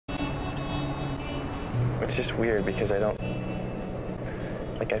it's just weird because I don't,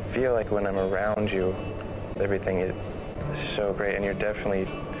 like, I feel like when I'm around you, everything is so great, and you're definitely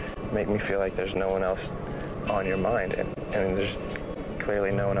make me feel like there's no one else on your mind, and there's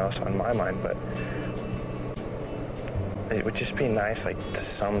clearly no one else on my mind, but it would just be nice, like, to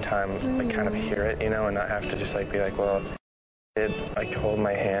sometimes, like, kind of hear it, you know, and not have to just, like, be like, well, she did, like, hold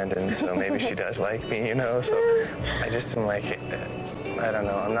my hand, and so maybe she does like me, you know, so I just am like, I don't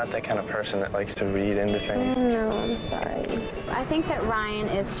know, I'm not that kind of person that likes to read into things. No, I'm sorry. I think that Ryan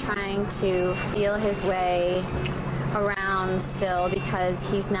is trying to feel his way around still because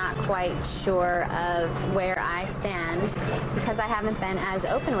he's not quite sure of where I stand because I haven't been as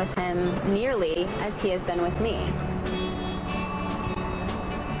open with him nearly as he has been with me.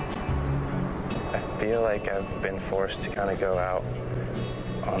 I feel like I've been forced to kind of go out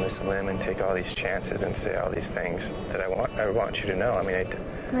on this limb and take all these chances and say all these things that I want you to know. I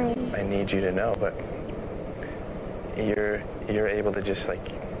mean, I need you to know, but you're able to just,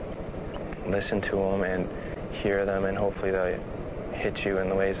 like, listen to them and hear them, and hopefully they'll hit you in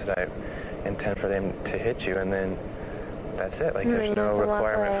the ways that I intend for them to hit you, and then that's it. Like, there's no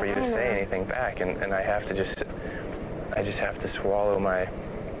requirement for you to say anything back, and I have to just have to swallow my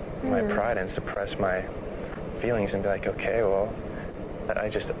pride and suppress my feelings and be like, okay, well, I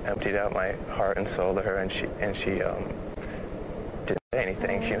just emptied out my heart and soul to her, and she didn't say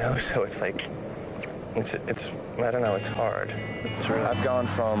anything, you know. So it's like, it's I don't know, it's hard. It's really. I've gone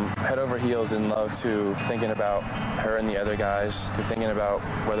from head over heels in love to thinking about her and the other guys, to thinking about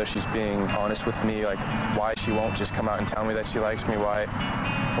whether she's being honest with me, like why she won't just come out and tell me that she likes me, why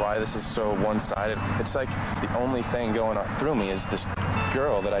this is so one-sided. It's like the only thing going on through me is this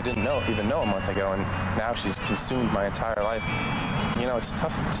girl that I didn't even know a month ago, and now she's consumed my entire life. You know, it's a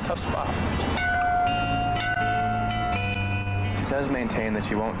tough spot. She does maintain that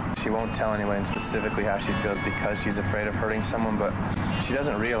she won't tell anyone specifically how she feels because she's afraid of hurting someone, but she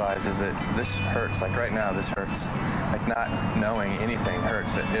doesn't realize is that this hurts. Like right now, this hurts. Like not knowing anything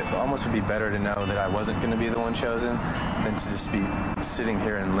hurts. It almost would be better to know that I wasn't going to be the one chosen than to just be sitting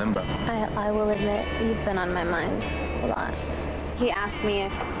here in limbo. I will admit, you've been on my mind a lot. He asked me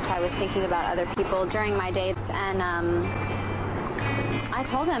if I was thinking about other people during my dates, and I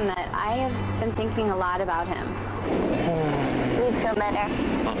told him that I have been thinking a lot about him. We'd feel better.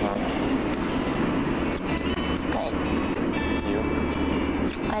 Good. You?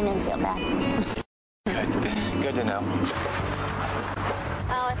 I didn't feel bad. Good to know.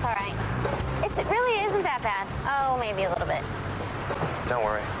 Oh, it's all right. It really isn't that bad. Oh, maybe a little bit. Don't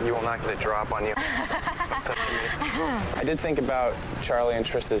worry, you will not get a drop on you. It's up to me. I did think about Charlie and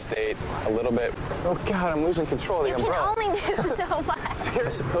Trista's date a little bit. Oh God, I'm losing control of the umbrella. You can only do so much. I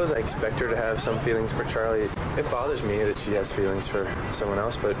suppose I expect her to have some feelings for Charlie. It bothers me that she has feelings for someone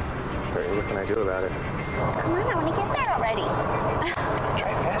else, but what can I do about it? Come on, I want to get there already.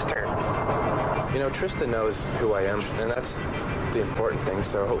 Try faster. You know, Trista knows who I am, and that's the important thing,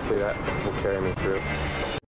 so hopefully that will carry me through.